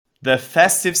The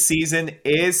festive season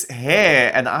is here,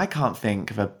 and I can't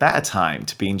think of a better time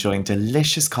to be enjoying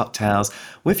delicious cocktails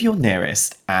with your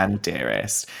nearest and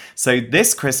dearest. So,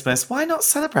 this Christmas, why not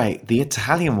celebrate the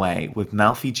Italian way with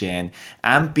Malfi Gin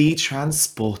and be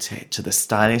transported to the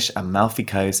stylish Amalfi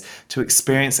Coast to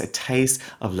experience a taste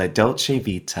of La Dolce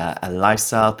Vita, a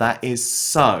lifestyle that is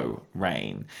so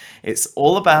Rain. It's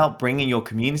all about bringing your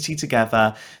community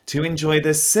together to enjoy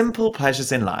the simple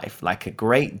pleasures in life, like a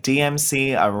great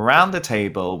DMC around the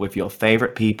table with your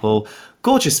favorite people,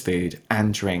 gorgeous food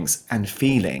and drinks, and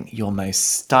feeling your most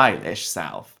stylish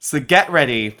self. So get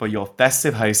ready for your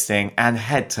festive hosting and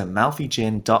head to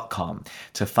malfigin.com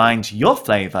to find your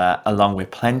flavor along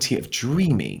with plenty of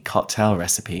dreamy cocktail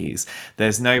recipes.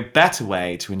 There's no better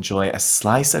way to enjoy a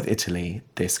slice of Italy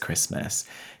this Christmas.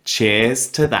 Cheers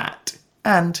to that,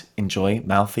 and enjoy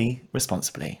Malfi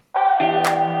responsibly.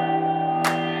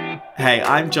 Hey,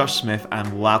 I'm Josh Smith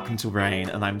and welcome to Rain,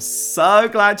 and I'm so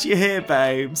glad you're here,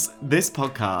 babes. This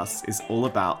podcast is all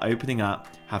about opening up,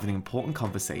 having important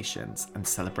conversations, and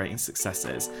celebrating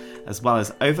successes, as well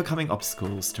as overcoming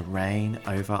obstacles to reign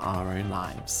over our own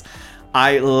lives.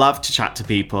 I love to chat to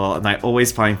people, and I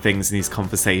always find things in these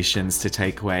conversations to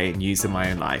take away and use in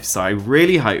my own life, so I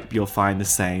really hope you'll find the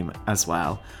same as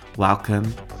well.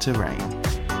 Welcome to Rain.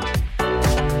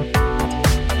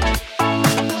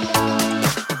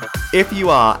 If you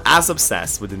are as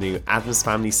obsessed with the new Addams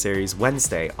Family series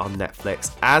Wednesday on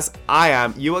Netflix as I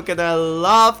am, you are gonna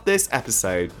love this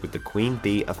episode with the Queen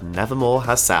Bee of Nevermore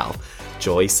herself,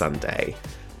 Joy Sunday.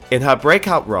 In her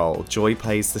breakout role, Joy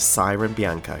plays the siren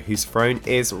Bianca, whose throne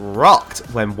is rocked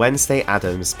when Wednesday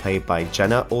Addams, played by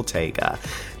Jenna Ortega,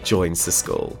 joins the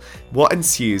school. What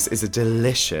ensues is a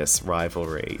delicious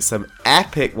rivalry, some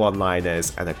epic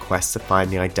one-liners, and a quest to find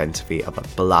the identity of a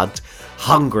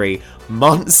blood-hungry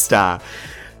monster.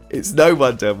 It's no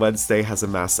wonder Wednesday has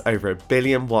amassed over 1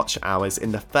 billion watch hours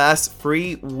in the first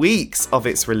 3 weeks of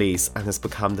its release and has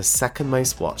become the second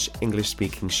most watched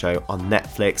English-speaking show on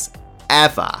Netflix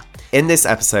ever. In this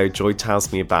episode, Joy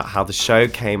tells me about how the show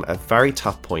came at a very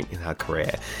tough point in her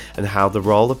career and how the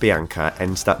role of Bianca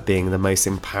ended up being the most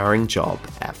empowering job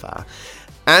ever.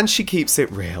 And she keeps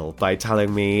it real by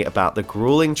telling me about the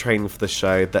grueling training for the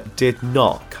show that did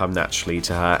not come naturally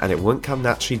to her, and it wouldn't come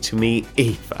naturally to me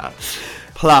either.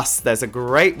 Plus, there's a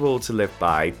great rule to live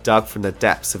by, dug from the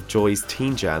depths of Joy's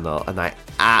teen journal, and I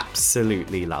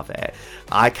absolutely love it.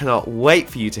 I cannot wait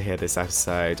for you to hear this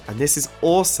episode, and this is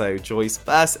also Joy's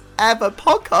first ever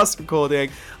podcast recording.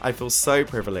 I feel so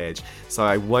privileged, so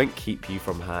I won't keep you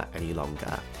from her any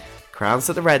longer. Crowns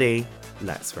at the ready,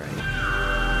 let's rain.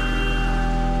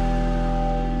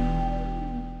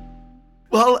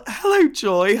 Well, hello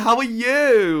Joy, how are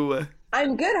you?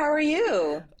 I'm good, how are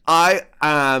you? I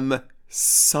am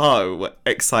so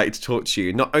excited to talk to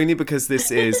you, not only because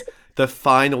this is the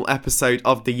final episode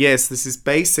of the year, so this is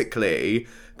basically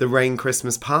the Rain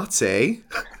Christmas party.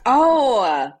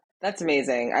 Oh, that's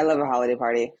amazing. I love a holiday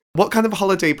party. What kind of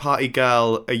holiday party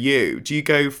girl are you? Do you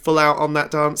go full out on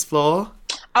that dance floor?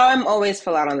 I'm always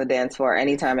full out on the dance floor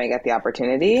anytime I get the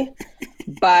opportunity.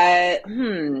 But,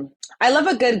 I love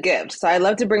a good gift. So I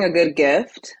love to bring a good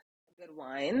gift, good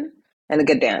wine, and a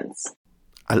good dance.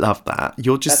 I love that.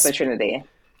 That's my trinity.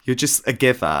 You're just a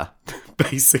giver,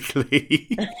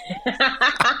 basically.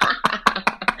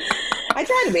 I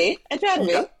try to be.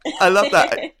 I love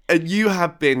that. And you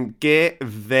have been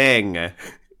giving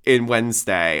in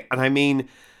Wednesday. And I mean,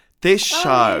 this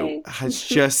show has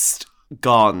just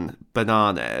gone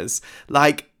bananas.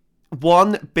 Like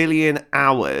 1 billion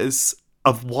hours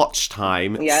of watch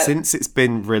time since it's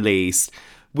been released,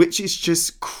 which is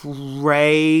just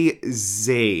crazy.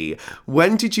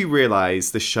 When did you realise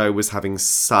the show was having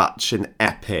such an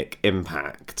epic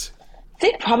impact? I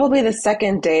think probably the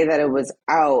second day that it was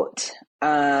out.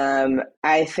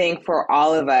 I think for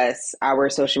all of us, our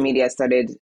social media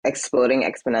started exploding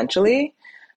exponentially.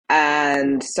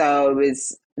 And so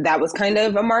that was kind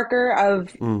of a marker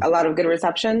of a lot of good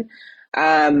reception.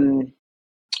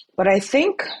 But I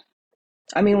think,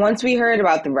 once we heard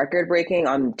about the record breaking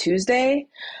on Tuesday,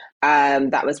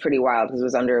 that was pretty wild because it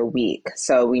was under a week.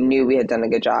 So we knew we had done a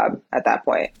good job at that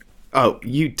point. Oh,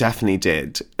 you definitely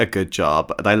did a good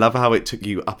job. And I love how it took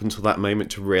you up until that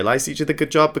moment to realise you did a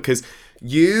good job, because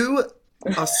you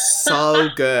are so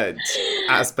good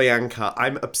as Bianca.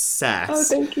 I'm obsessed. Oh,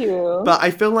 thank you. But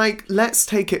I feel like let's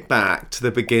take it back to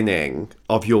the beginning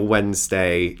of your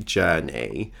Wednesday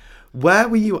journey. Where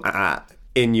were you at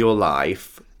in your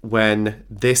life when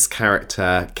this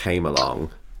character came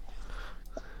along?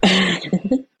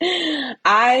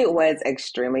 I was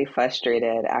extremely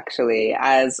frustrated, actually,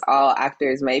 as all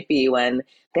actors might be when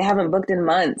they haven't booked in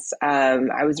months.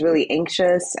 I was really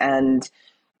anxious and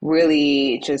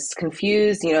really just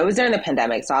confused. You know, it was during the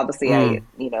pandemic, so obviously Mm.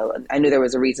 I knew there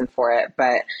was a reason for it,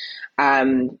 but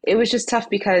it was just tough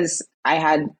because I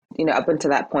had, up until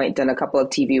that point done a couple of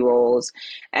TV roles,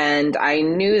 and I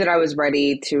knew that I was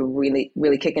ready to really,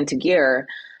 really kick into gear.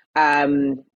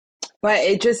 Um, but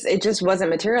it just wasn't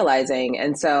materializing.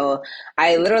 And so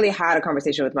I literally had a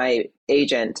conversation with my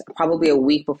agent probably a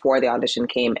week before the audition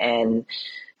came in,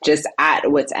 just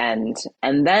at wit's end.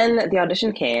 And then the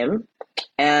audition came,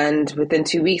 and within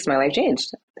 2 weeks, my life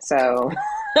changed. So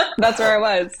that's where I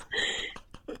was.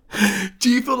 Do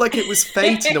you feel like it was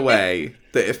fate in a way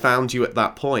that it found you at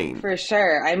that point? For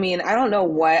sure. I mean, I don't know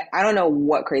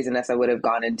what craziness I would have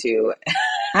gone into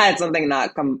had something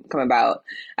not come about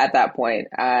at that point.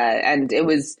 And it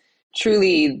was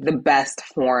truly the best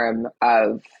form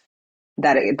of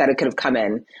that it could have come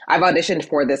in. I've auditioned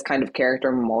for this kind of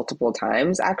character multiple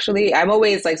times, actually. I'm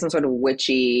always like some sort of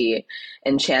witchy,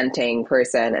 enchanting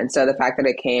person. And so the fact that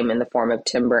it came in the form of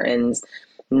Tim Burton's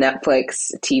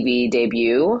Netflix TV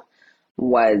debut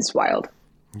was wild.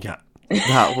 Yeah.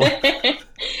 That was,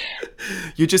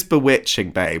 you're just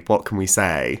bewitching, babe. What can we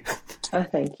say? Oh,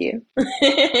 thank you.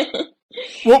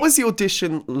 What was the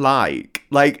audition like?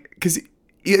 Like, because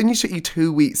it only took you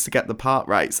 2 weeks to get the part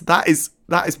right. So that is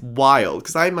wild.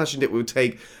 Because I imagined it would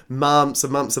take months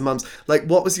and months and months. Like,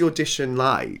 what was the audition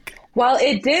like? Well,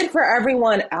 it did for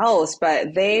everyone else,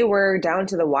 but they were down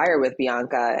to the wire with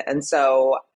Bianca. And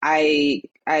so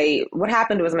what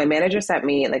happened was my manager sent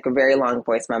me like a very long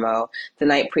voice memo the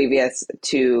night previous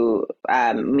to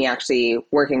me actually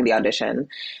working the audition.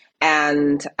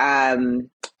 And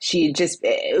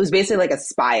it was basically like a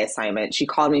spy assignment. She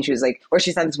called me and she was like, or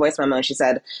she sent this voice memo and she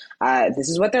said, this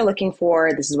is what they're looking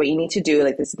for. This is what you need to do.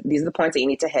 Like these are the points that you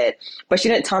need to hit. But she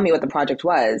didn't tell me what the project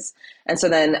was. And so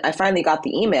then I finally got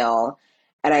the email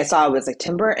and I saw it was like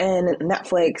Tim Burton,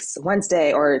 Netflix,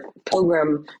 Wednesday, or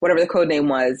Pilgrim, whatever the code name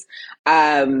was.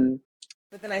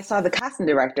 But then I saw the casting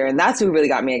director, and that's who really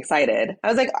got me excited. I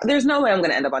was like, there's no way I'm going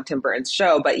to end up on Tim Burton's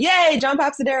show, but yay, John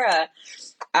Papsadera.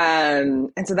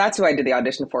 And so that's who I did the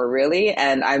audition for, really.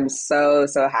 And I'm so,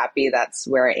 so happy that's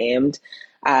where I aimed.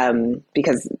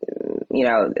 Because,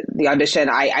 the audition,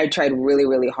 I tried really,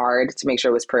 really hard to make sure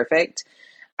it was perfect.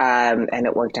 And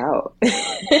it worked out.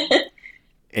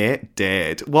 It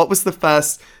did. What was the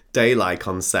first day like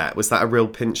on set? Was that a real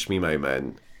pinch me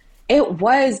moment? It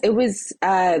was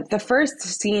the first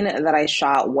scene that I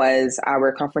shot was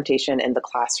our confrontation in the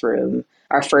classroom,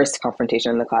 our first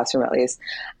confrontation in the classroom, at least.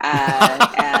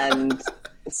 And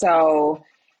so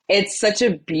it's such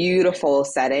a beautiful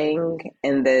setting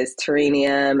in this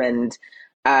terrarium, and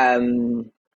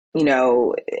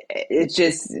it's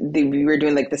just we were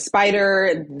doing like the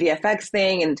spider VFX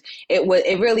thing, and it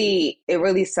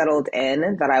really settled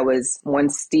in that I was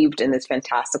once steeped in this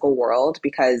fantastical world,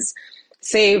 because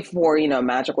save for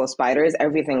magical spiders,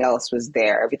 everything else was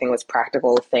there. Everything was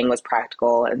practical. Thing was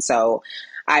practical, and so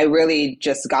I really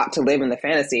just got to live in the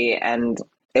fantasy, and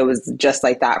it was just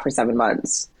like that for 7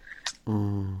 months.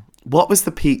 What was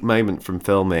the peak moment from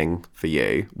filming for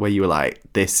you where you were like,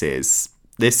 this is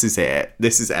it.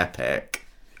 This is epic.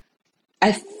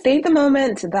 I think the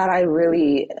moment that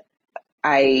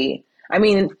I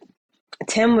mean,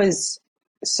 Tim was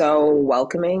so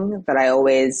welcoming that I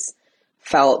always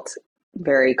felt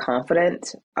very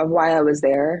confident of why I was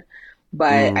there.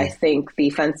 But I think the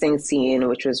fencing scene,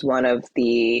 which was one of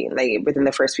the, like, within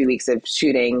the first few weeks of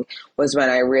shooting, was when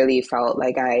I really felt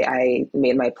like I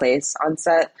made my place on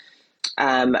set.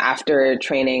 After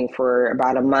training for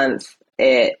about a month,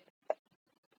 it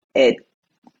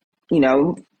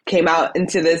came out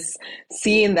into this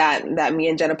scene that me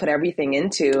and Jenna put everything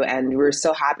into, and we were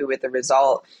so happy with the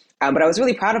result. But I was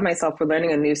really proud of myself for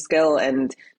learning a new skill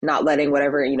and not letting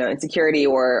whatever insecurity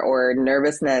or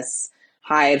nervousness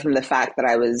hide from the fact that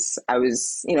I was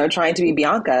trying to be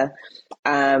Bianca.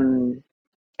 And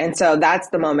so that's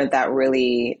the moment that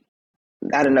really,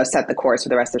 I don't know, set the course for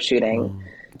the rest of shooting.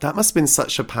 That must have been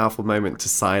such a powerful moment to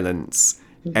silence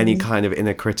any kind of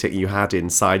inner critic you had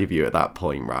inside of you at that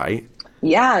point, right?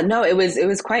 Yeah, no, it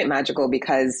was quite magical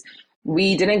because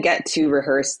we didn't get to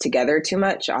rehearse together too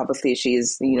much. Obviously,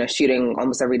 she's shooting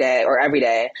almost every day or every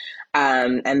day,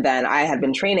 and then I had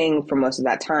been training for most of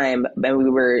that time, and we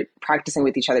were practicing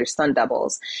with each other's stunt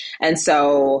doubles. And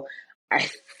so I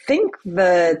think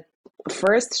the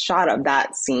first shot of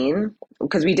that scene,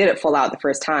 because we did it full out the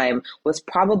first time, was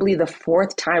probably the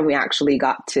fourth time we actually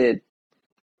got to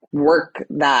work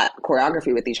that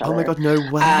choreography with each Oh other. my God, no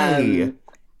way.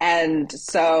 And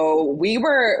so we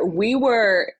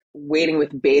were waiting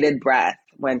with bated breath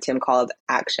when Tim called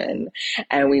action.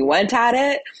 And we went at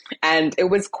it, and it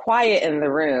was quiet in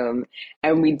the room,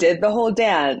 and we did the whole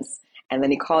dance. And then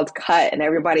he called cut, and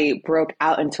everybody broke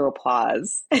out into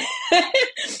applause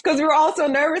because we were all so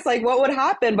nervous, like what would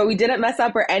happen? But we didn't mess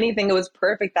up or anything. It was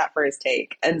perfect that first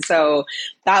take. And so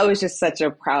that was just such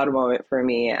a proud moment for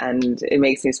me. And it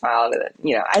makes me smile that,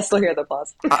 you know, I still hear the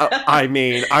applause. I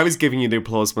mean, I was giving you the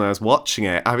applause when I was watching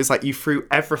it. I was like, you threw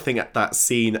everything at that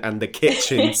scene and the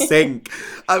kitchen sink.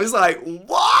 I was like,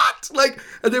 what? Like,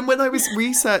 and then when I was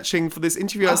researching for this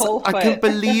interview, I was like, I couldn't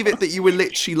believe it that you were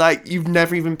literally like, you've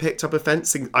never even picked up a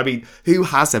fencing. I mean, who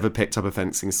has ever picked up a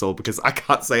fencing sword? Because I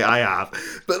can't say I have.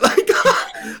 But like,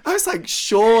 I was like,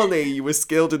 surely you were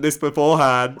skilled in this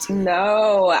beforehand.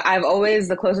 No,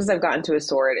 the closest I've gotten to a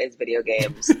sword is video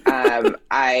games.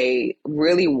 I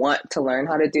really want to learn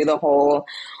how to do the whole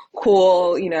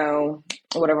cool, you know,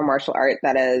 whatever martial art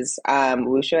that is,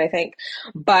 wushu, I think.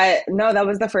 But no, that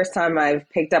was the first time I've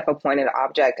picked up a pointed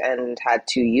object and had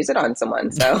to use it on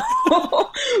someone. So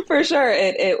for sure,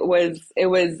 it was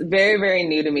very, very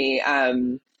new to me.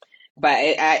 But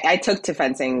I took to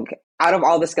fencing. Out of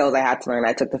all the skills I had to learn,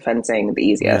 I took to fencing the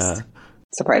easiest,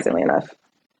 surprisingly enough.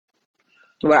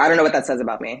 Well, I don't know what that says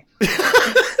about me.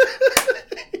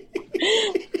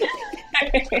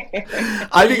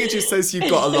 I think it just says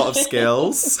you've got a lot of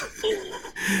skills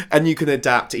and you can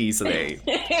adapt easily,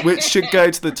 which should go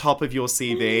to the top of your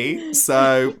CV.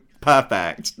 So,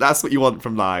 perfect. That's what you want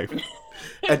from life.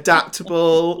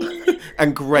 Adaptable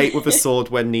and great with a sword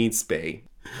when needs be.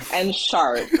 And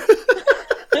sharp.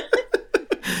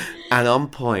 And on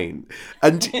point.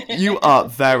 And you are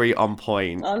very on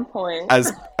point. On point.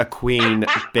 As a queen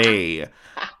bee.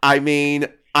 I mean,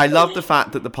 I love the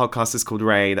fact that the podcast is called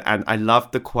Reign, and I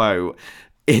love the quote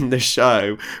in the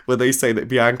show where they say that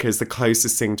Bianca is the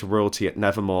closest thing to royalty at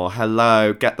Nevermore.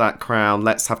 Hello, get that crown,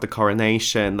 let's have the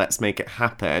coronation, let's make it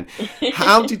happen.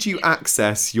 How did you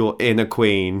access your inner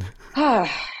queen? Wow,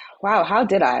 how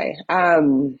did I?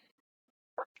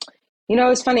 You know,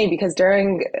 it's funny because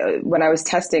during when I was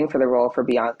testing for the role for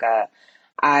Bianca,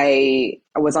 I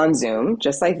was on Zoom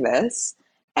just like this,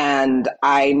 and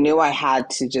I knew I had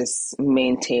to just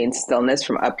maintain stillness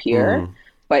from up here,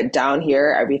 but down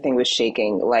here everything was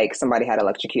shaking like somebody had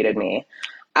electrocuted me.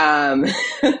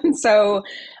 So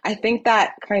I think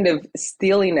that kind of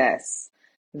steeliness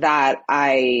that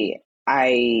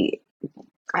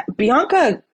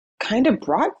Bianca kind of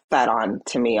brought that on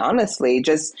to me, honestly.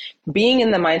 Just being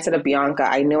in the mindset of Bianca,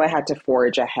 I knew I had to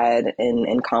forge ahead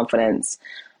in confidence.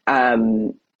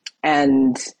 And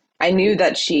I knew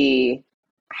that she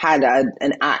had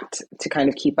an act to kind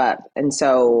of keep up. And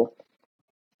so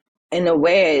in a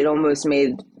way, it almost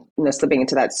made, you know, slipping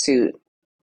into that suit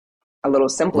a little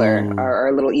simpler or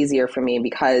a little easier for me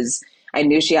because I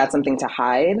knew she had something to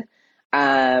hide.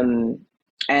 And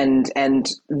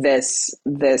this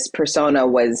persona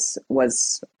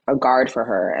was a guard for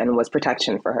her and was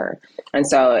protection for her. And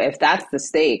so if that's the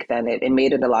stake, then it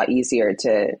made it a lot easier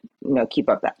to, you know, keep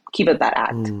up that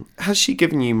act. Has she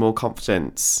given you more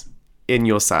confidence in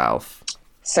yourself?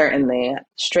 Certainly.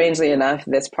 Strangely enough,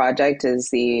 this project is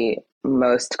the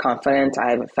most confident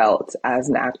I've felt as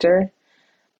an actor.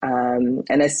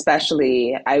 And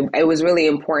especially, it was really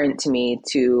important to me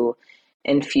to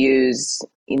infuse,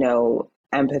 you know,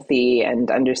 empathy and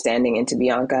understanding into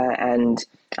Bianca. And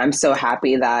I'm so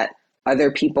happy that other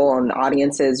people and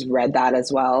audiences read that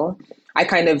as well. I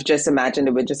kind of just imagined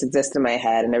it would just exist in my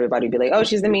head and everybody would be like, oh,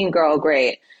 she's the mean girl,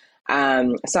 great.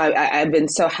 So I've been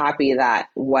so happy that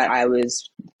what I was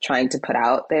trying to put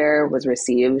out there was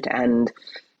received. And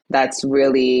that's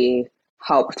really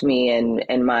helped me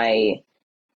in my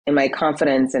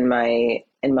confidence and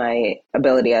in my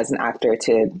ability as an actor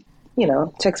to, you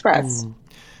know, to express.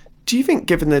 Do you think,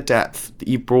 given the depth that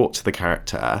you brought to the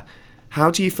character,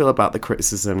 how do you feel about the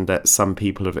criticism that some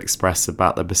people have expressed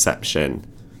about the perception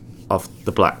of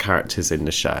the Black characters in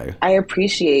the show? I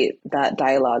appreciate that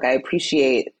dialogue. I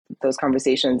appreciate those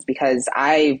conversations because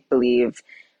I believe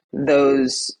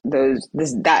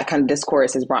that kind of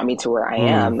discourse has brought me to where I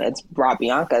am. It's brought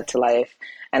Bianca to life.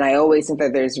 And I always think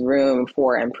that there's room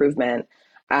for improvement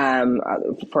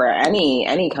for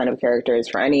any kind of characters,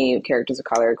 for any characters of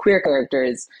color, queer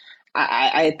characters.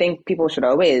 I think people should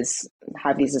always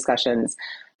have these discussions.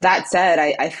 That said,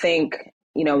 I think,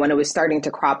 you know, when it was starting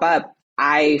to crop up,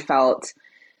 I felt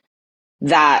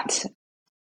that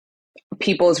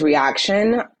people's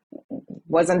reaction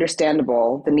was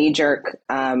understandable. The knee-jerk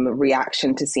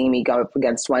reaction to seeing me go up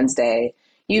against Wednesday,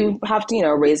 you have to, you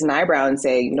know, raise an eyebrow and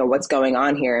say, you know, what's going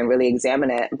on here and really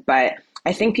examine it. But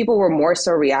I think people were more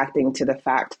so reacting to the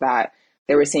fact that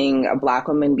they were seeing a Black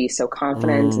woman be so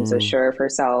confident and so sure of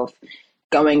herself,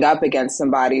 going up against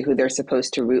somebody who they're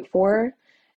supposed to root for.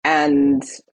 And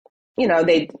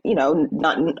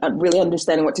not really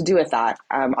understanding what to do with that.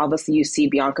 Obviously, you see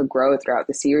Bianca grow throughout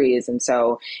the series. And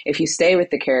so if you stay with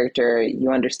the character,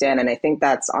 you understand. And I think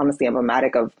that's honestly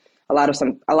emblematic of a lot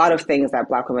of things that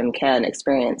Black women can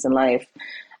experience in life.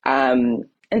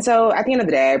 And so at the end of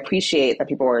the day, I appreciate that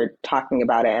people were talking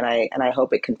about it, and I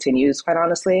hope it continues, quite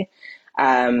honestly.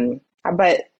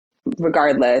 But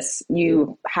regardless,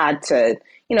 you had to,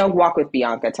 walk with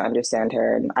Bianca to understand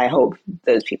her. And I hope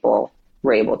those people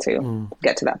were able to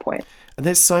get to that point. And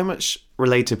there's so much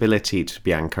relatability to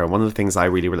Bianca. And one of the things I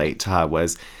really relate to her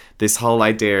was this whole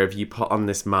idea of you put on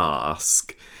this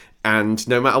mask, and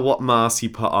no matter what mask you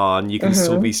put on, you can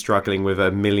still be struggling with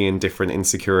a million different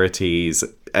insecurities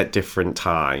at different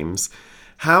times.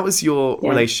 How has your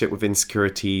relationship with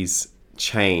insecurities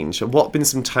changed? And what have been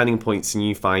some turning points in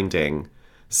you finding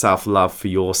self-love for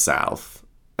yourself,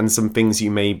 and some things you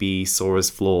maybe saw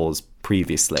as flaws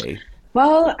previously?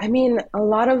 Well, I mean, a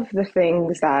lot of the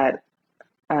things that,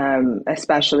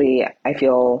 especially I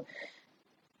feel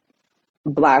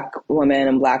Black women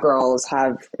and Black girls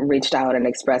have reached out and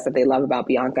expressed that they love about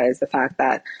Bianca is the fact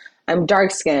that I'm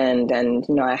dark skinned and,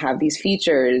 I have these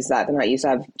features that they're not used to.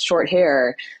 Have short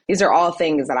hair. These are all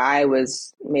things that I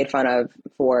was made fun of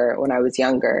for when I was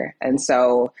younger. And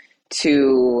so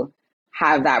to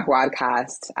have that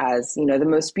broadcast as, the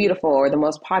most beautiful or the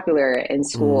most popular in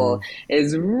school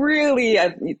is really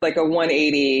like a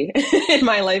 180 in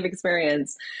my life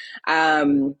experience.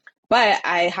 But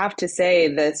I have to say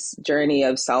this journey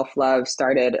of self-love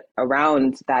started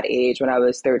around that age when I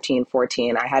was 13,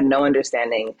 14. I had no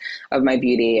understanding of my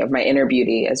beauty, of my inner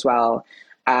beauty as well.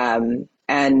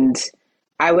 And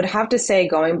I would have to say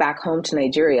going back home to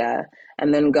Nigeria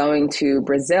and then going to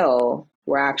Brazil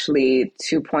were actually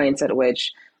 2 points at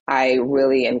which I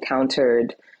really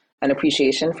encountered an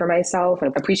appreciation for myself,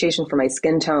 an appreciation for my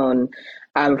skin tone,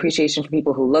 appreciation for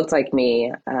people who looked like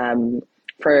me,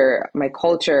 for my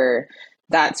culture.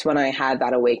 That's when I had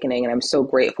that awakening. And I'm so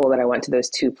grateful that I went to those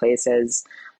 2 places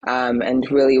and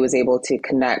really was able to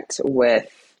connect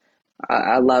with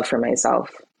a love for myself.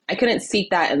 I couldn't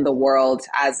seek that in the world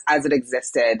as it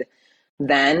existed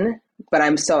then, but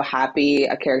I'm so happy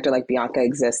a character like Bianca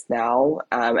exists now.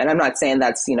 And I'm not saying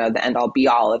that's, the end all be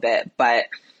all of it, but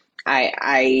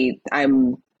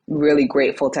I'm really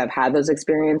grateful to have had those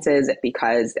experiences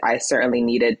because I certainly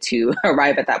needed to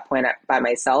arrive at that point by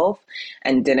myself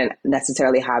and didn't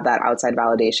necessarily have that outside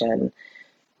validation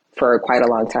for quite a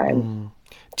long time.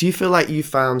 Do you feel like you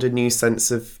found a new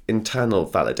sense of internal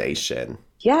validation?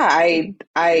 Yeah,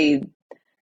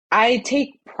 I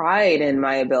take pride in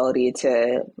my ability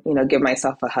to, give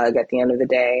myself a hug at the end of the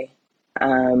day.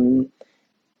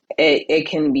 It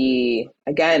can be,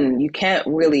 again, you can't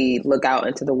really look out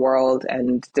into the world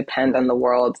and depend on the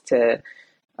world to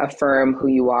affirm who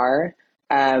you are.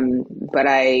 But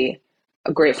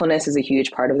gratefulness is a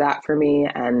huge part of that for me.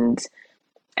 And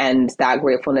that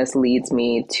gratefulness leads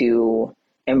me to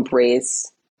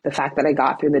embrace the fact that I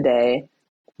got through the day,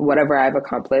 whatever I've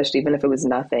accomplished, even if it was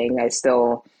nothing, I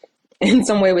still in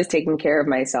some way was taking care of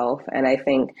myself. And I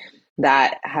think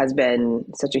that has been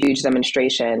such a huge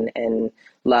demonstration in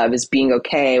love, is being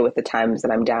okay with the times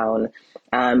that I'm down,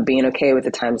 being okay with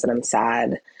the times that I'm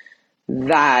sad.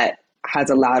 That has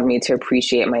allowed me to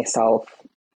appreciate myself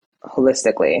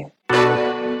holistically.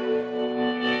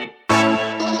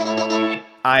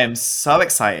 I am so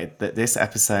excited that this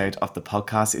episode of the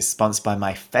podcast is sponsored by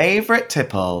my favorite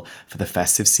tipple for the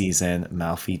festive season,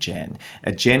 Malfi Gin,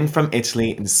 a gin from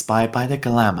Italy inspired by the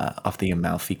glamour of the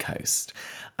Amalfi Coast.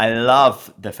 I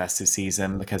love the festive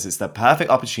season because it's the perfect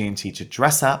opportunity to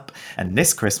dress up, and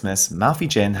this Christmas, Malfi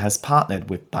Gin has partnered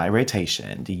with By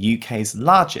Rotation, the UK's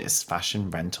largest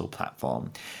fashion rental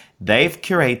platform. They've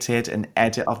curated an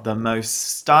edit of the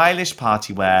most stylish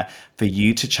party wear for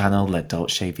you to channel La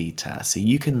Dolce Vita, so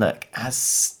you can look as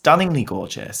stunningly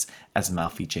gorgeous as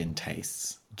Malfi Gin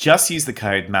tastes. Just use the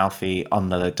code Malfi on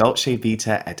the La Dolce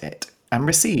Vita edit and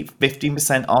receive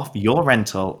 15% off your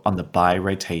rental on the By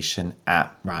Rotation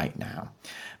app right now.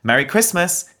 Merry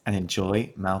Christmas and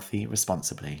enjoy Malfi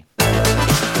responsibly.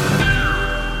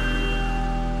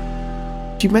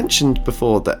 You mentioned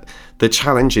before that the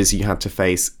challenges you had to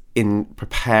face in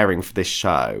preparing for this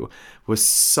show was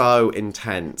so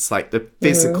intense, like the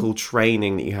physical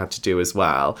training that you had to do as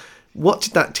well. What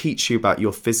did that teach you about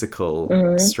your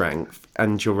physical strength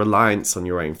and your reliance on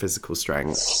your own physical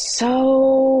strength?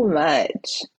 So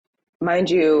much. mind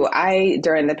you, I,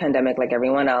 during the pandemic, like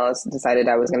everyone else, decided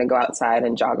I was going to go outside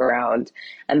and jog around.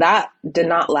 And that did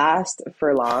not last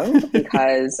for long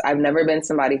because I've never been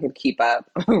somebody who could keep up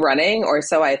running, or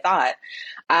so I thought.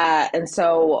 And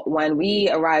so when we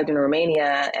arrived in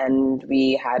Romania and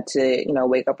we had to,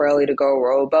 wake up early to go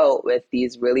row a boat with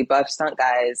these really buff stunt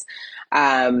guys,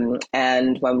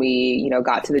 and when we,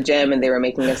 got to the gym and they were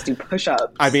making us do I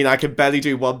push-ups. mean, I can barely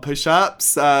do one push up,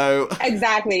 so.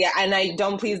 Exactly.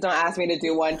 And please don't ask me to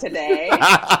do one today.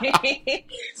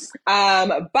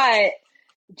 But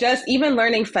just even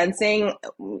learning fencing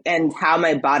and how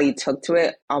my body took to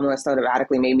it almost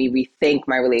automatically made me rethink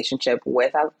my relationship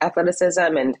with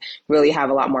athleticism and really have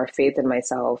a lot more faith in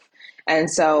myself. And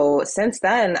so since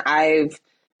then, I've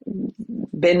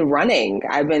been running.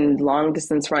 I've been long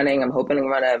distance running. I'm hoping to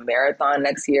run a marathon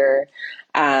next year.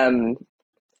 Um,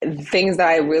 Things that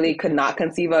I really could not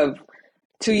conceive of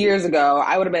 2 years ago.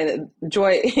 I would have been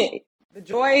joy. The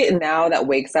joy now that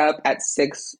wakes up at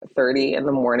 6:30 in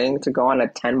the morning to go on a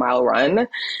 10-mile run.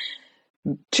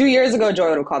 2 years ago, Joy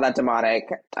would have called that demonic.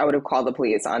 I would have called the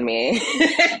police on me.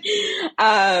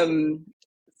 um,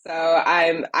 so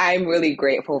I'm really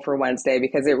grateful for Wednesday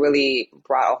because it really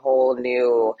brought a whole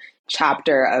new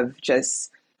chapter of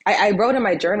just. I wrote in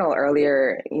my journal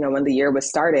earlier, when the year was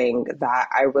starting, that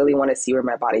I really want to see where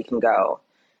my body can go.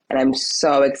 And I'm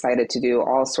so excited to do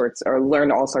all sorts or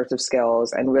learn all sorts of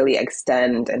skills and really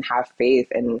extend and have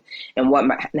faith in and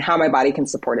how my body can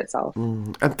support itself.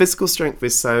 And physical strength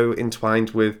is so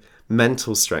entwined with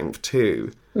mental strength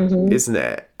too, isn't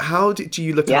it? How did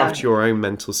you look after your own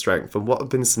mental strength, and what have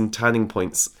been some turning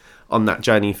points on that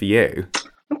journey for you?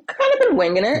 I've kind of been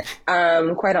winging it,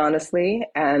 quite honestly.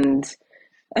 And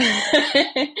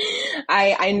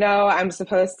I know I'm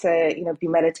supposed to, be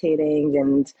meditating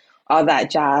and all that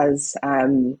jazz.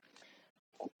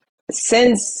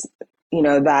 Since,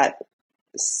 that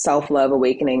self-love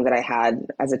awakening that I had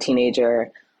as a teenager,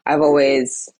 I've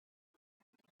always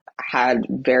had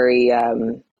very,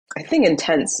 I think,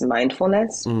 intense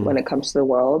mindfulness when it comes to the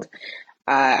world.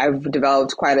 I've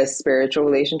developed quite a spiritual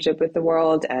relationship with the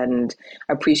world and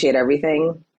appreciate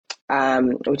everything,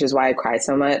 which is why I cry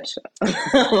so much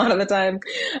a lot of the time,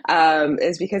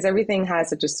 is because everything has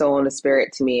such a soul and a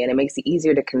spirit to me, and it makes it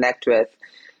easier to connect with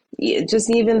just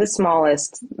even the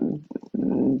smallest,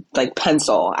 like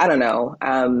pencil. I don't know.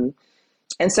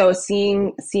 And so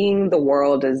seeing the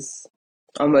world as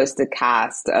almost a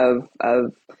cast of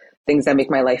things that make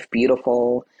my life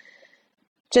beautiful.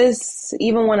 Just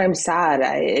even when I'm sad,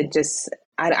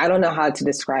 I don't know how to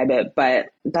describe it, but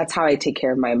that's how I take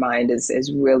care of my mind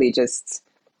is really just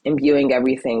imbuing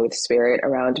everything with spirit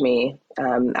around me.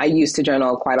 I used to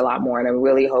journal quite a lot more, and I'm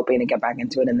really hoping to get back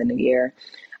into it in the new year,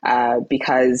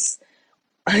 because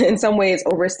in some ways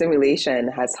overstimulation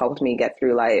has helped me get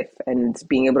through life, and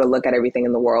being able to look at everything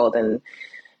in the world and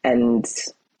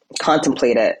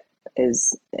contemplate it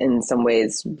is in some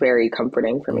ways very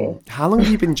comforting for me. How long have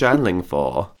you been journaling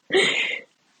for?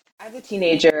 As a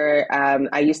teenager,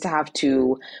 I used to have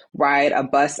to ride a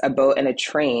bus, a boat, and a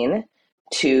train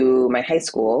to my high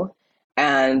school.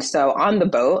 And so on the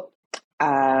boat,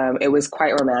 it was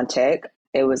quite romantic.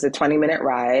 It was a 20-minute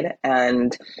ride,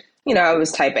 and I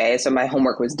was type A, so my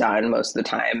homework was done most of the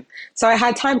time. So I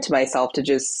had time to myself to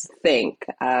just think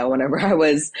whenever I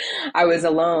was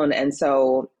alone. And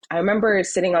so I remember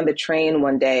sitting on the train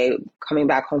one day coming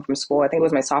back home from school. I think it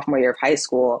was my sophomore year of high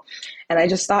school. And I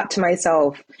just thought to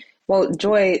myself, well,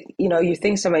 Joy, you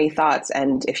think so many thoughts,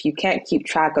 and if you can't keep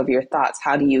track of your thoughts,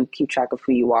 how do you keep track of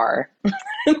who you are?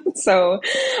 So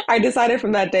I decided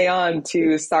from that day on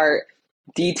to start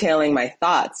detailing my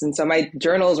thoughts. And so my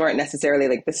journals weren't necessarily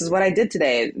like, this is what I did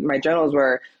today. My journals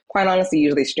were quite honestly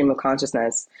usually stream of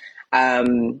consciousness.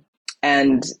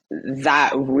 And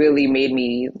that really made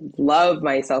me love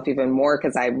myself even more,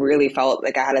 because I really felt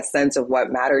like I had a sense of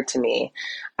what mattered to me,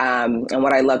 and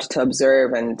what I loved to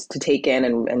observe and to take in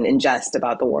and ingest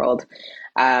about the world.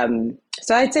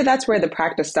 So I'd say that's where the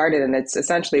practice started. And it's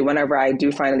essentially whenever I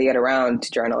do finally get around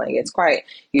to journaling, it's quite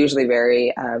usually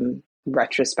very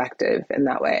retrospective in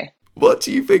that way. What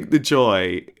do you think the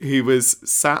Joy who was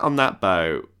sat on that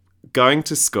boat, going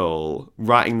to school,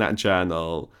 writing that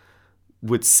journal,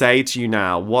 would say to you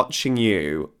now, watching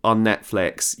you on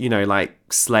Netflix, like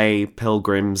slay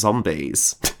pilgrim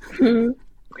zombies? You're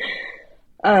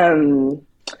not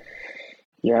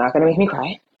going to make me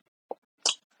cry.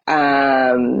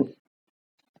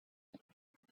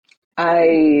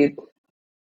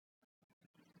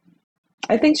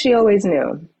 I think she always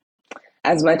knew,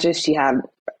 as much as she had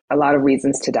a lot of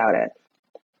reasons to doubt it.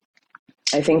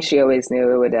 I think she always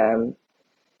knew it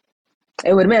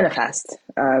would manifest.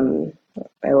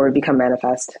 or become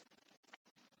manifest.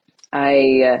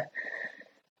 I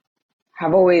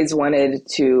have always wanted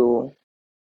to,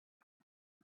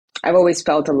 I've always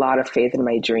felt a lot of faith in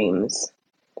my dreams.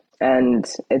 And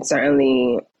it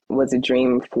certainly was a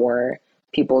dream for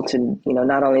people to,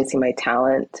 not only see my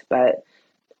talent, but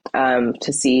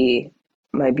to see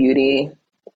my beauty,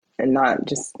 and not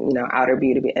just, outer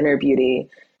beauty, but inner beauty,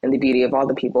 and the beauty of all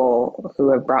the people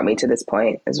who have brought me to this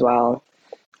point as well.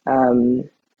 Um,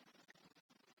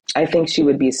 I think she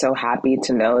would be so happy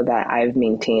to know that I've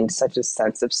maintained such a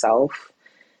sense of self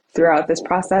throughout this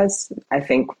process. I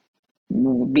think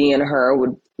me and her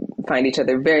would find each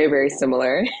other very, very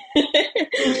similar,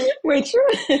 which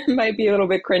might be a little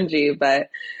bit cringy, but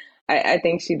I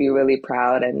think she'd be really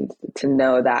proud and to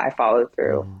know that I followed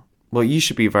through. Well, you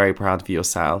should be very proud of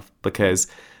yourself, because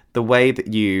the way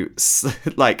that you,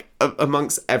 like,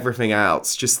 amongst everything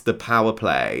else, just the power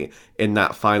play in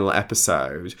that final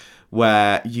episode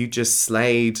where you just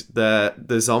slayed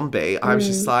the zombie. I was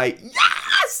just like,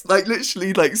 yes! Like,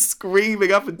 literally, like,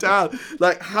 screaming up and down.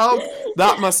 Like, how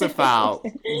that must have felt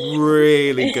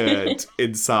really good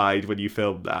inside when you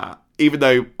filmed that. Even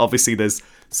though, obviously, there's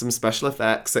some special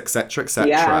effects, etc., etc.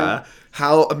 Yeah.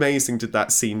 How amazing did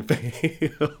that scene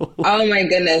feel? Oh my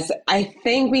goodness. I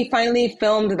think we finally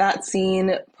filmed that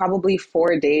scene probably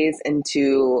 4 days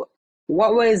into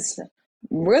what was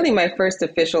really my first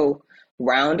official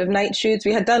round of night shoots.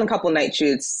 We had done a couple night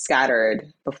shoots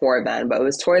scattered before then, but it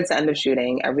was towards the end of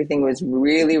shooting. Everything was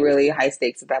really, really high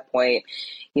stakes at that point.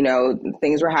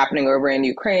 Things were happening over in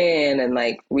Ukraine, and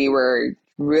like we were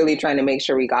really trying to make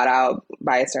sure we got out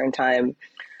by a certain time.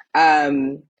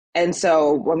 And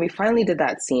so when we finally did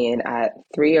that scene at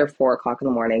 3 or 4 o'clock in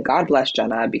the morning, God bless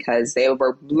Jenna, because they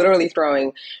were literally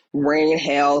throwing rain,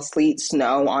 hail, sleet,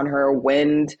 snow on her,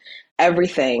 wind,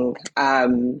 everything.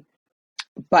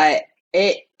 But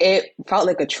it felt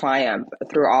like a triumph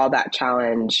through all that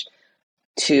challenge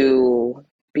to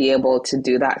be able to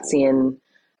do that scene,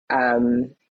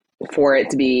 for it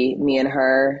to be me and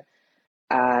her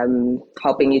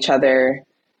helping each other.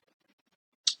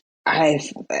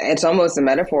 It's almost a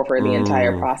metaphor for the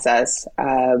entire process.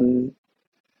 Yeah,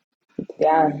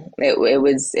 it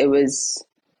was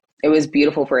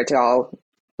beautiful for it to all,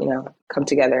 come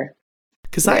together.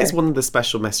 Because that is one of the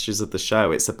special messages of the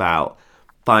show. It's about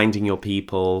finding your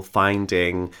people,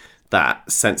 finding that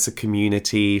sense of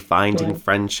community, finding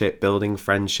friendship, building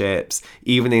friendships,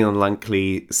 even in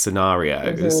unlikely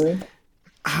scenarios.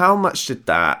 How much did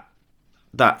that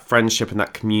friendship and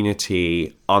that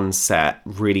community on set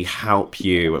really help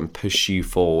you and push you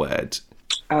forward?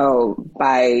 Oh,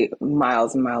 by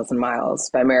miles and miles and miles,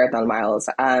 by marathon miles.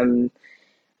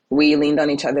 We leaned on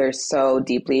each other so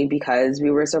deeply because we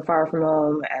were so far from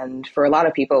home. And for a lot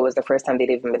of people, it was the first time they'd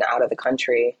even been out of the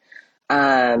country.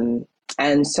 And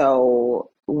so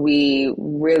we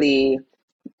really,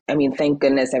 thank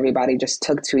goodness everybody just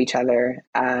took to each other.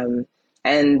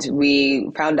 And we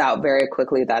found out very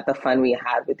quickly that the fun we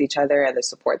had with each other and the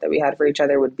support that we had for each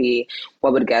other would be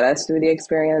what would get us through the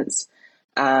experience.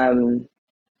 And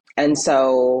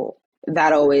so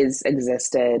that always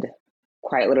existed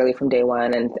quite literally from day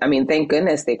one. And thank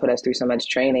goodness they put us through so much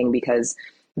training, because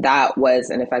that was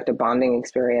an effective bonding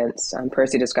experience.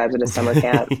 Percy describes it as summer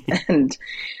camp, and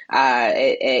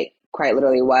it quite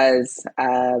literally was.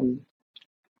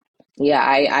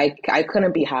 I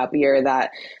couldn't be happier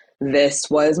that this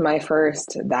was my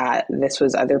first, that this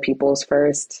was other people's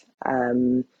first.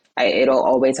 It'll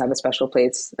always have a special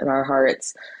place in our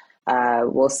hearts.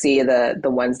 We'll see the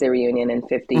Wednesday reunion in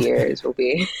 50 years will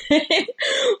be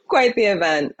quite the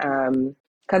event,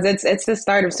 because it's the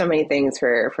start of so many things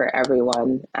for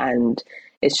everyone, and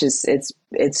it's just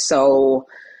it's so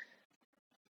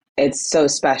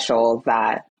special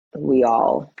that we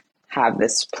all have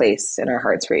this place in our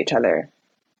hearts for each other,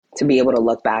 to be able to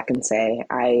look back and say,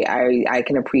 I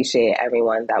can appreciate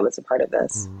everyone that was a part of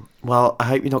this. Well, I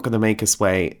hope you're not going to make us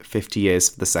wait 50 years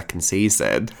for the second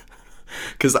season.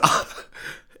 Because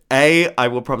I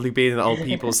will probably be in an old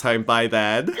people's home by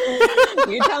then.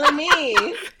 You're telling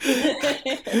me.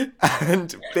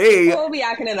 And B, we'll be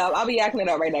yakking it up. I'll be yakking it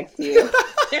up right next to you.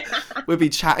 We'll be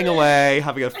chatting away,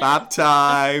 having a fab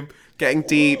time, getting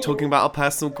deep, talking about our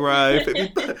personal growth.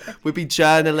 We'd be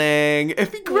journaling.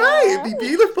 It'd be great. Yeah. It'd be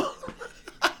beautiful.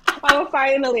 Oh,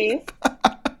 finally.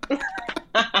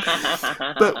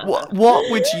 But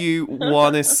what would you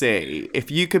want to see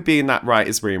if you could be in that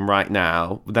writer's room right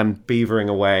now, them beavering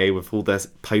away with all the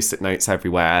post-it notes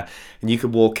everywhere, and you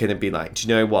could walk in and be like, do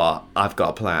you know what? I've got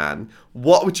a plan.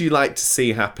 What would you like to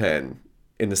see happen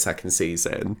in the second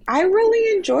season? I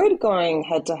really enjoyed going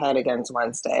head to head against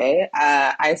Wednesday.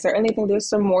 I certainly think there's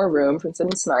some more room for some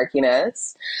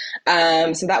snarkiness.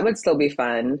 So that would still be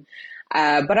fun.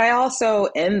 But I also,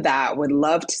 in that, would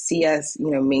love to see us,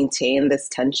 maintain this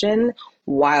tension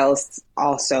whilst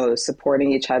also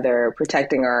supporting each other,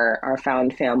 protecting our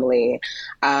found family,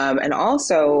 and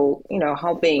also,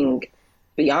 helping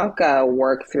Bianca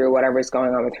work through whatever's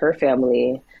going on with her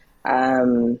family.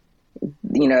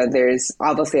 There's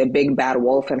obviously a big bad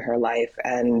wolf in her life,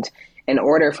 and in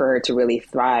order for her to really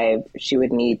thrive, she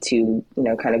would need to,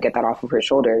 kind of get that off of her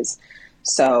shoulders.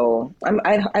 So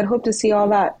I'd hope to see all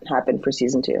that happen for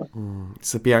season 2.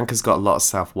 So Bianca's got a lot of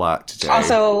self-work to do.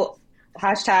 Also,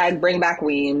 hashtag bring back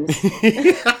Weems.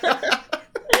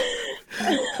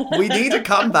 We need a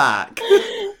comeback.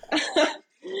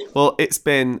 Well, it's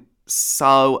been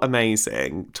so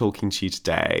amazing talking to you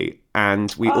today,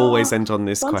 and we always end on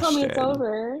this question. Don't tell me it's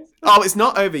over. Oh, it's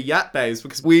not over yet, babes,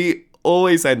 because we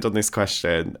always end on this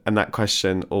question, and that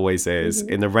question always is,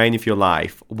 in the reign of your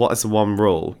life, what is the one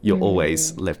rule you'll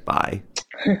always live by?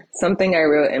 Something I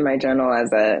wrote in my journal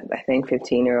as a, I think,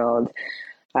 15-year-old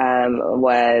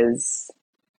was,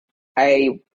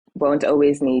 I won't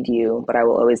always need you, but I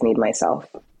will always need myself.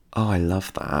 Oh, I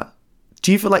love that.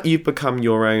 Do you feel like you've become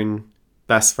your own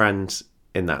best friend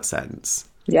in that sense?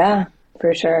 Yeah,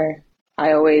 for sure.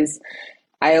 I always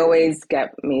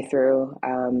get me through.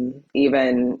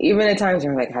 Even at times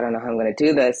where I'm like, I don't know how I'm going to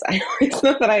do this. I always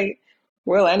know that I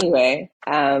will anyway.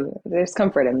 There's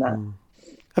comfort in that.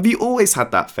 Have you always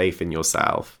had that faith in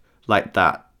yourself? Like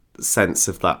that sense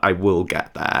of that I will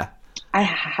get there? I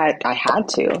had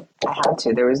to.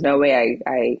 There was no way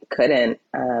I couldn't.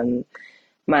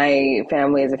 My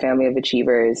family is a family of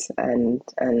achievers, and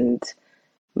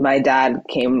my dad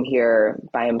came here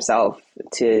by himself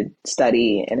to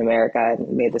study in America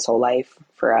and made this whole life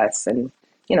for us, and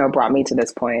brought me to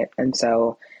this point. And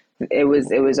so it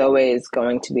was always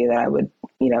going to be that I would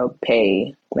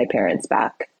pay my parents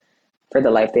back for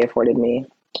the life they afforded me,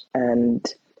 and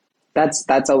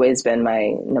that's always been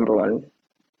my number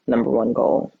one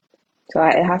goal. So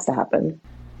it has to happen.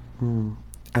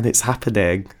 And it's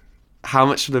happening. How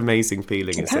much of an amazing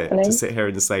feeling is it to sit here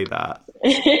and say that?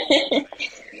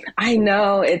 I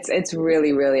know it's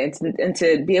really, really, and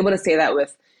to be able to say that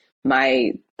with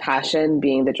my passion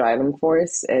being the driving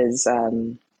force is,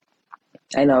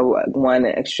 I know, one,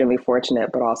 extremely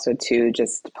fortunate, but also two,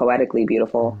 just poetically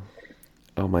beautiful.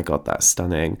 Oh my God, that's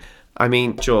stunning. I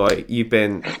mean, Joy, you've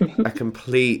been a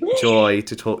complete joy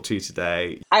to talk to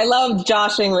today. I love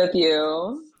joshing with you.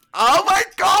 Oh my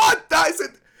God, that is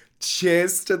it.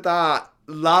 Cheers to that.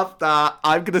 Love that.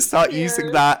 I'm going to start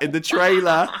using that in the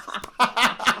trailer.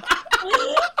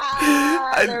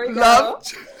 There we go.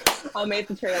 I'll make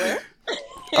the trailer.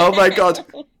 Oh my God.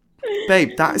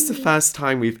 Babe, that is the first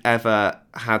time we've ever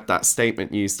had that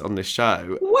statement used on the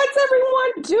show. What's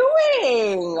everyone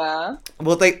doing?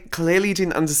 Well, they clearly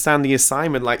didn't understand the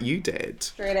assignment like you did.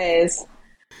 Straight A's.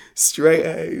 Straight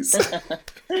A's.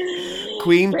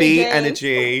 Queen Bee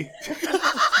energy.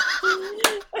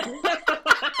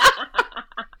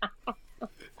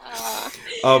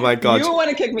 Oh my God. You want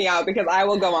to kick me out because I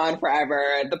will go on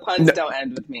forever. The puns don't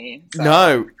end with me. So.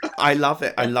 No, I love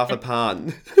it. I love a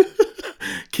pun.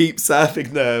 Keep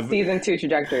surfing them. Season 2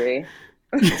 trajectory.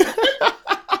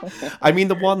 I mean,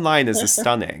 the one-liners are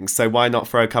stunning, so why not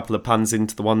throw a couple of puns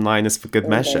into the one-liners for good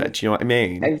measure? Do you know what I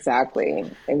mean?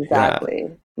 Exactly. Yeah.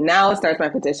 Now starts my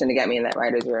petition to get me in that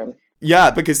writer's room. Yeah,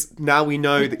 because now we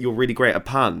know that you're really great at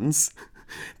puns.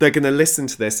 They're going to listen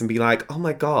to this and be like, oh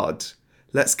my God,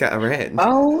 let's get her in.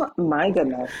 Oh my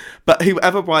goodness. But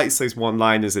whoever writes those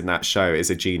one-liners in that show is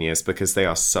a genius because they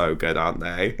are so good, aren't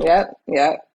they?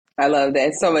 Yep. I loved it.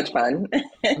 It's so much fun.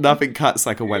 Nothing cuts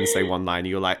like a Wednesday one-liner.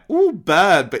 You're like, ooh,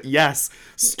 bird, but yes,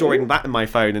 storing that in my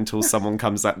phone until someone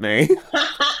comes at me.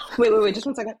 Wait, just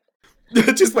 1 second.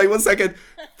 Just wait 1 second.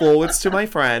 Forwards to my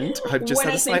friend I've just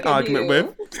had a slight argument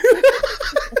with.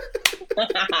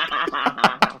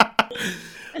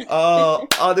 Oh,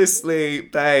 honestly,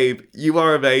 babe, you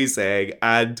are amazing.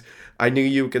 And I knew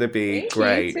you were going to be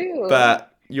great,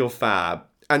 but you're fab.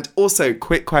 And also,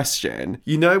 quick question.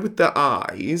 With the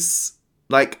eyes,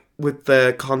 like with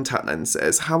the contact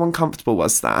lenses, how uncomfortable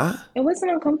was that? It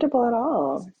wasn't uncomfortable at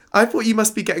all. I thought you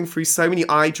must be getting through so many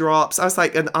eye drops. I was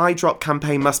like, an eye drop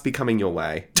campaign must be coming your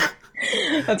way.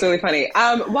 That's really funny.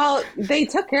 Well, they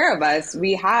took care of us.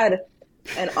 We had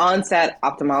an on-set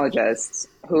ophthalmologist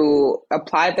who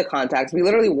applied the contacts. We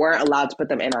literally weren't allowed to put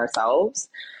them in ourselves.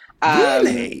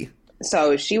 Really?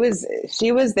 So she was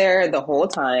there the whole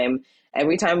time.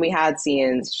 Every time we had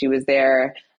scenes, she was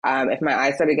there. If my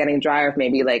eyes started getting dry, or if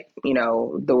maybe like,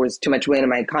 there was too much wind and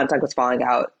my contact was falling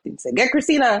out, I'd say, "Get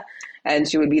Christina." And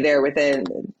she would be there within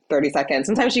 30 seconds.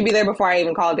 Sometimes she'd be there before I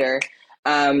even called her.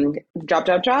 Drop,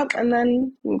 and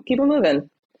then keep it moving.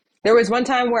 There was one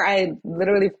time where I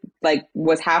literally like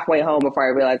was halfway home before I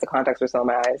realized the contacts were still in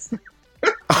my eyes.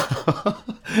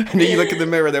 And then you look in the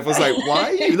mirror and everyone's like, "Why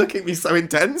are you looking at me so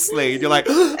intensely?" And you're like,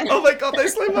 "Oh my God, they're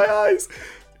still in my eyes."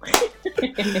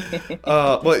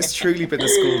 Well, it's truly been a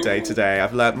school day today.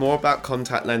 I've learned more about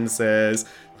contact lenses,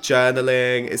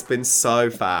 journaling. It's been so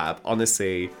fab,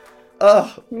 honestly.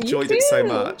 Enjoyed it so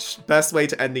much. Best way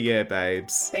to end the year,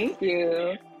 babes. Thank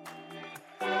you.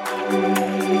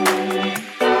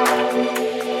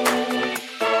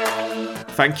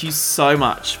 Thank you so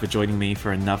much for joining me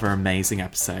for another amazing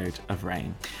episode of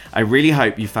Rain. I really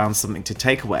hope you found something to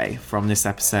take away from this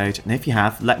episode, and if you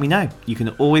have, let me know. You can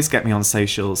always get me on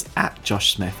socials at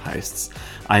Josh Smith Hosts.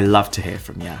 I love to hear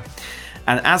from you.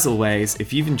 And as always,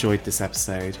 if you've enjoyed this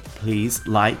episode, please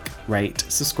like, rate,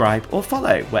 subscribe, or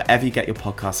follow wherever you get your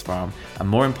podcast from. And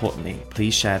more importantly,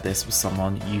 please share this with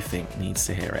someone you think needs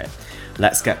to hear it.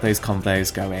 Let's get those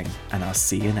convos going, and I'll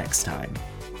see you next time.